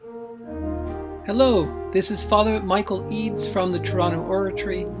Hello, this is Father Michael Eads from the Toronto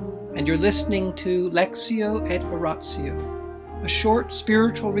Oratory, and you're listening to Lectio et Oratio, a short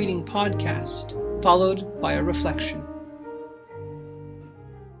spiritual reading podcast followed by a reflection.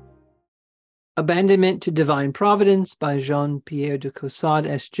 Abandonment to Divine Providence by Jean-Pierre de Caussade,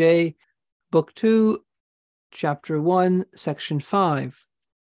 S.J., Book 2, Chapter 1, Section 5.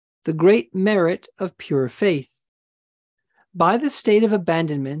 The Great Merit of Pure Faith. By the state of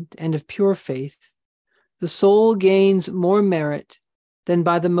abandonment and of pure faith, the soul gains more merit than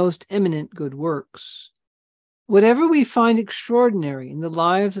by the most eminent good works. Whatever we find extraordinary in the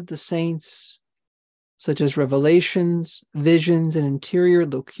lives of the saints, such as revelations, visions, and interior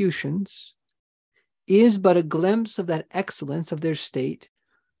locutions, is but a glimpse of that excellence of their state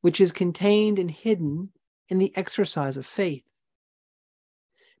which is contained and hidden in the exercise of faith.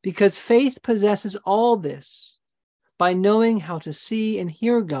 Because faith possesses all this by knowing how to see and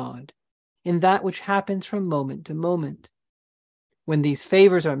hear God in that which happens from moment to moment. When these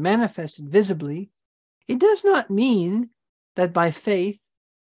favors are manifested visibly, it does not mean that by faith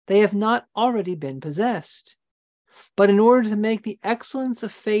they have not already been possessed, but in order to make the excellence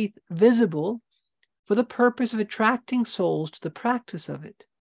of faith visible for the purpose of attracting souls to the practice of it.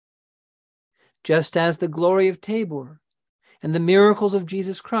 Just as the glory of Tabor and the miracles of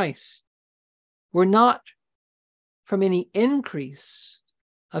Jesus Christ were not from any increase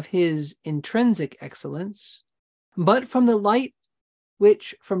of his intrinsic excellence, but from the light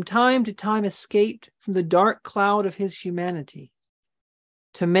which from time to time escaped from the dark cloud of his humanity,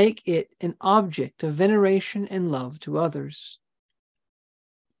 to make it an object of veneration and love to others.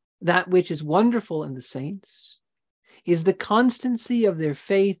 That which is wonderful in the saints is the constancy of their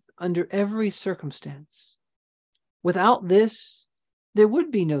faith under every circumstance. Without this, there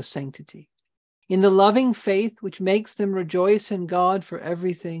would be no sanctity. In the loving faith which makes them rejoice in God for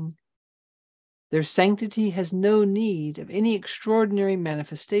everything, their sanctity has no need of any extraordinary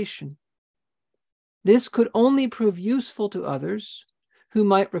manifestation. This could only prove useful to others who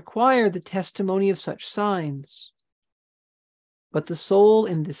might require the testimony of such signs. But the soul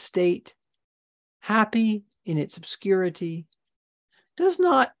in this state, happy in its obscurity, does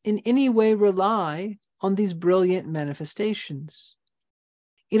not in any way rely on these brilliant manifestations.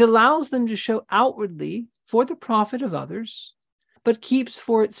 It allows them to show outwardly for the profit of others, but keeps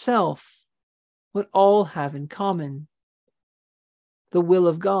for itself what all have in common: the will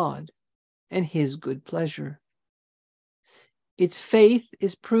of God and his good pleasure. Its faith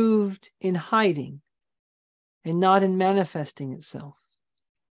is proved in hiding and not in manifesting itself.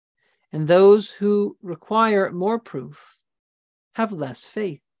 And those who require more proof have less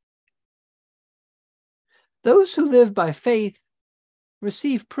faith. Those who live by faith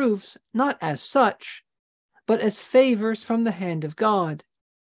receive proofs not as such, but as favors from the hand of God.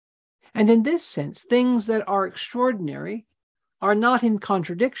 And in this sense, things that are extraordinary are not in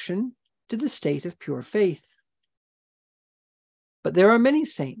contradiction to the state of pure faith. But there are many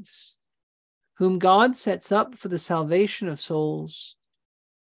saints whom God sets up for the salvation of souls,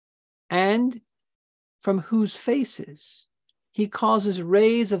 and from whose faces he causes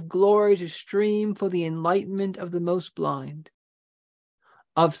rays of glory to stream for the enlightenment of the most blind.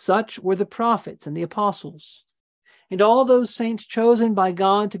 Of such were the prophets and the apostles, and all those saints chosen by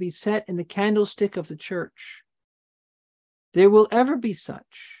God to be set in the candlestick of the church. There will ever be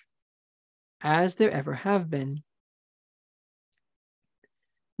such, as there ever have been.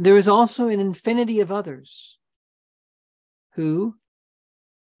 There is also an infinity of others who,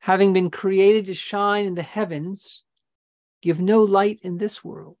 having been created to shine in the heavens, give no light in this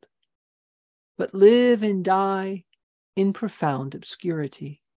world, but live and die in profound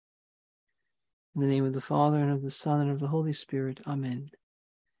obscurity. In the name of the Father, and of the Son, and of the Holy Spirit. Amen.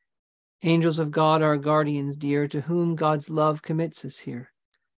 Angels of God, our guardians dear, to whom God's love commits us here,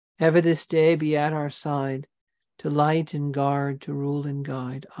 ever this day be at our side, to light and guard, to rule and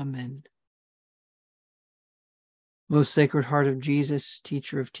guide. Amen. Most Sacred Heart of Jesus,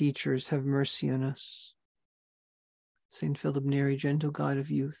 Teacher of teachers, have mercy on us. Saint Philip Neri, gentle guide of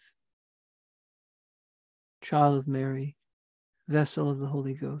youth, Child of Mary, vessel of the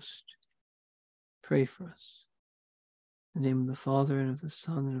Holy Ghost, pray for us. In the name of the Father, and of the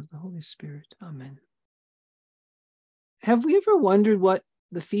Son, and of the Holy Spirit. Amen. Have we ever wondered what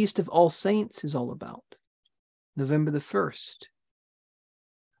the Feast of All Saints is all about? November the 1st.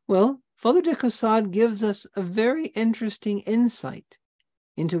 Well, Father de Caussade gives us a very interesting insight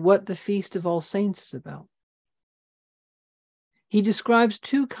into what the Feast of All Saints is about. He describes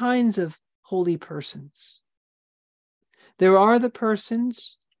two kinds of holy persons. There are the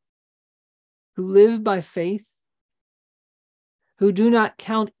persons who live by faith, who do not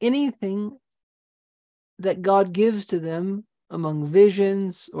count anything that God gives to them among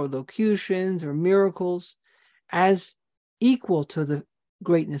visions or locutions or miracles as equal to the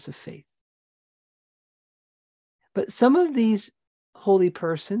greatness of faith. But some of these holy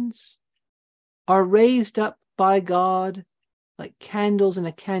persons are raised up by God like candles in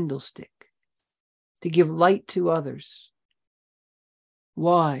a candlestick to give light to others.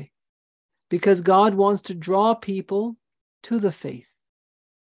 Why? Because God wants to draw people to the faith.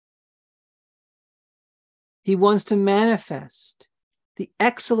 He wants to manifest the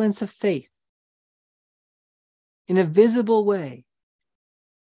excellence of faith in a visible way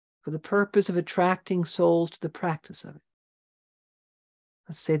for the purpose of attracting souls to the practice of it.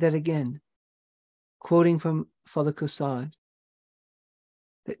 Let's say that again, quoting from Father Caussade,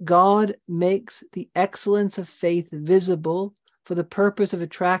 that God makes the excellence of faith visible for the purpose of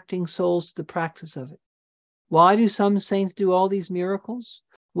attracting souls to the practice of it. Why do some saints do all these miracles?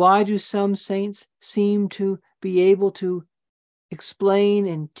 Why do some saints seem to be able to explain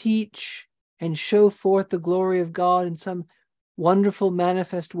and teach and show forth the glory of God in some wonderful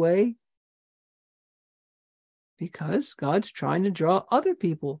manifest way? Because God's trying to draw other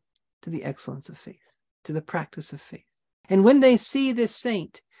people to the excellence of faith, to the practice of faith. And when they see this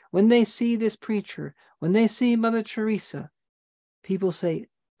saint, when they see this preacher, when they see Mother Teresa, people say,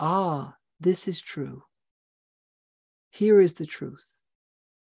 ah, this is true. Here is the truth.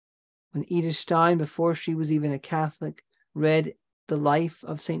 When Edith Stein, before she was even a Catholic, read the life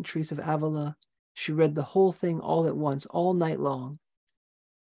of St. Teresa of Avila, she read the whole thing all at once, all night long.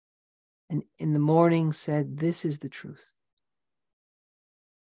 And in the morning said, this is the truth.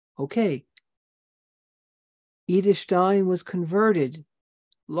 Okay. Edith Stein was converted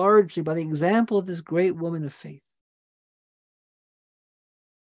largely by the example of this great woman of faith.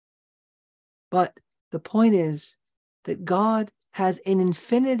 But the point is that God has an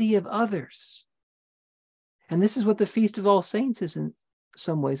infinity of others. And this is what the Feast of All Saints is in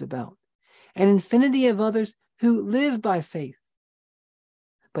some ways about. An infinity of others who live by faith,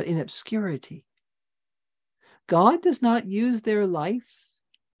 but in obscurity. God does not use their life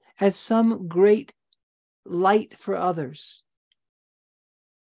as some great light for others.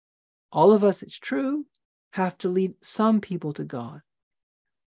 All of us, it's true, have to lead some people to God.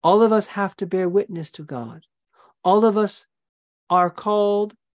 All of us have to bear witness to God. All of us are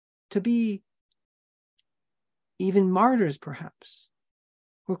called to be even martyrs, perhaps.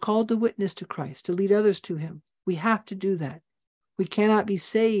 We're called to witness to Christ, to lead others to him. We have to do that. We cannot be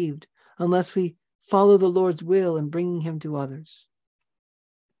saved unless we follow the Lord's will in bringing him to others.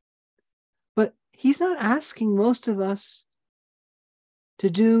 But he's not asking most of us to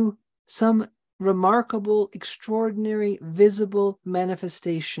do some remarkable, extraordinary, visible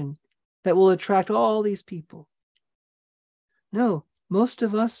manifestation that will attract all these people. No, most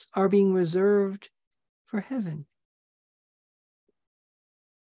of us are being reserved for heaven.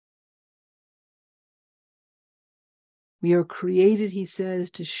 We are created, he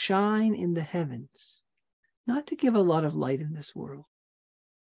says, to shine in the heavens, not to give a lot of light in this world.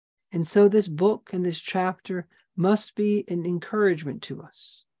 And so this book and this chapter must be an encouragement to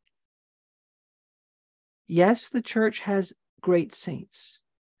us. Yes, the church has great saints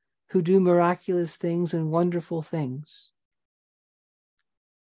who do miraculous things and wonderful things.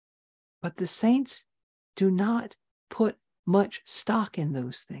 But the saints do not put much stock in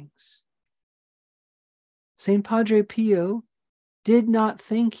those things. St. Padre Pio did not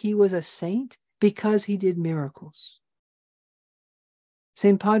think he was a saint because he did miracles.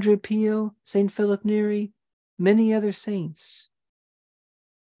 St. Padre Pio, St. Philip Neri, many other saints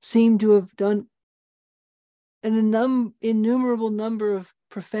seem to have done an innumerable number of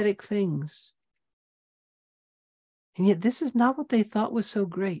prophetic things. And yet this is not what they thought was so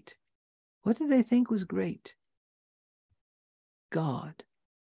great. What did they think was great? God.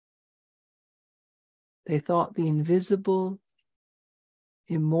 They thought the invisible,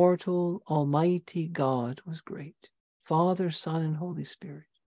 immortal, almighty God was great. Father, Son, and Holy Spirit.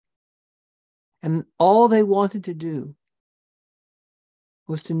 And all they wanted to do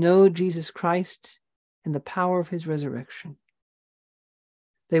was to know Jesus Christ and the power of his resurrection.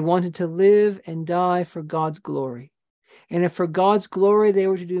 They wanted to live and die for God's glory. And if for God's glory they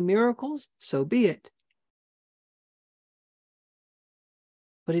were to do miracles, so be it.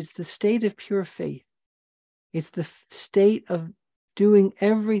 But it's the state of pure faith. It's the state of doing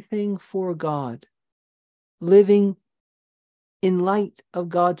everything for God, living in light of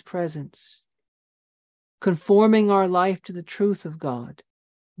God's presence, conforming our life to the truth of God.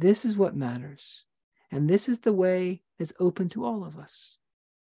 This is what matters. And this is the way that's open to all of us.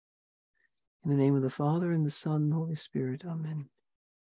 In the name of the Father, and the Son, and the Holy Spirit. Amen.